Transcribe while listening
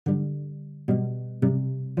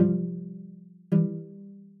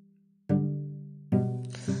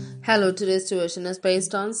Hello, today's devotion is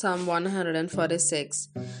based on Psalm 146.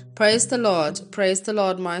 Praise the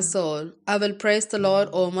Lord, my soul. I will praise the Lord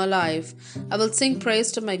all my life. I will sing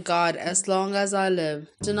praise to my God as long as I live.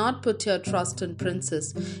 Do not put your trust in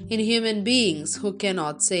princes, in human beings who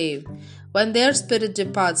cannot save. When their spirit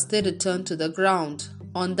departs, they return to the ground.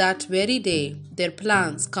 On that very day, their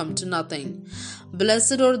plans come to nothing.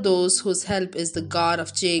 Blessed are those whose help is the God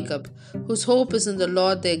of Jacob, whose hope is in the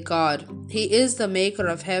Lord their God. He is the maker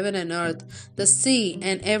of heaven and earth, the sea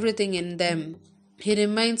and everything in them. He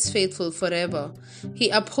remains faithful forever. He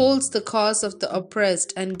upholds the cause of the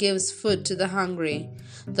oppressed and gives food to the hungry.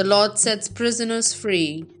 The Lord sets prisoners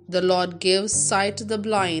free. The Lord gives sight to the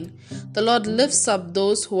blind. The Lord lifts up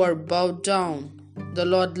those who are bowed down. The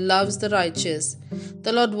Lord loves the righteous.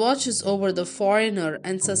 The Lord watches over the foreigner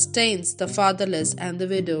and sustains the fatherless and the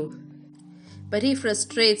widow. But he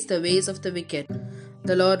frustrates the ways of the wicked.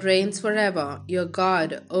 The Lord reigns forever, your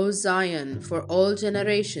God, O Zion, for all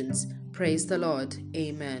generations. Praise the Lord.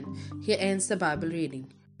 Amen. Here ends the Bible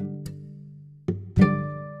reading.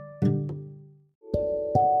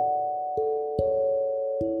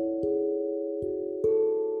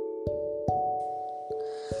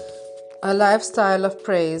 A lifestyle of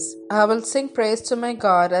praise. I will sing praise to my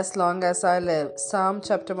God as long as I live. Psalm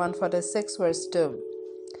chapter 146 verse 2.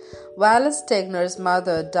 Wallace Stegner's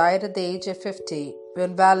mother died at the age of 50.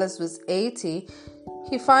 When Wallace was 80,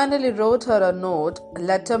 he finally wrote her a note, a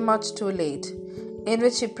letter much too late, in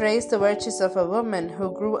which he praised the virtues of a woman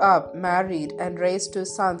who grew up, married, and raised two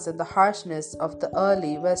sons in the harshness of the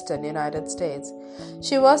early Western United States.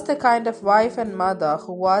 She was the kind of wife and mother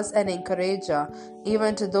who was an encourager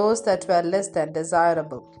even to those that were less than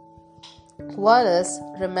desirable. Wallace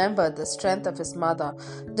remembered the strength of his mother,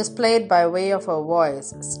 displayed by way of her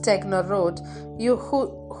voice. Stegner wrote,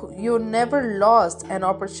 You never lost an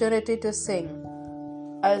opportunity to sing.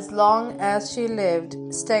 As long as she lived,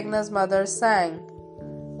 Stegner's mother sang,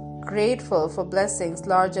 grateful for blessings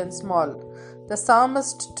large and small. The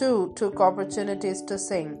psalmist too took opportunities to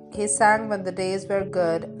sing. He sang when the days were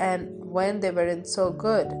good and when they weren't so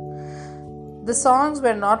good. The songs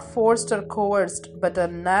were not forced or coerced, but a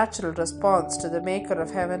natural response to the Maker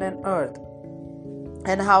of heaven and earth,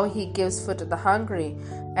 and how he gives food to the hungry,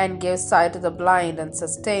 and gives sight to the blind, and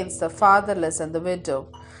sustains the fatherless and the widow.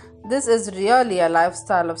 This is really a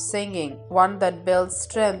lifestyle of singing, one that builds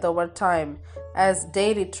strength over time, as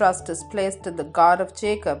daily trust is placed in the God of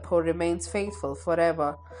Jacob, who remains faithful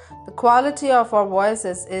forever. The quality of our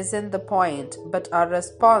voices isn't the point, but our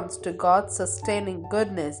response to God's sustaining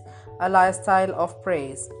goodness, a lifestyle of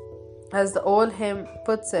praise. As the old hymn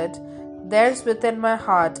puts it, there's within my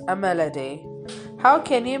heart a melody. How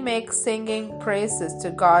can you make singing praises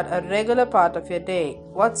to God a regular part of your day?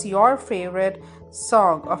 What's your favorite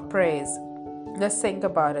song of praise? Let's think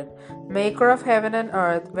about it. Maker of heaven and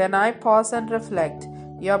earth, when I pause and reflect,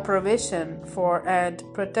 your provision for and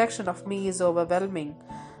protection of me is overwhelming.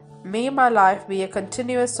 May my life be a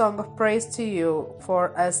continuous song of praise to you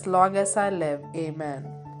for as long as I live.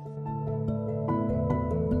 Amen.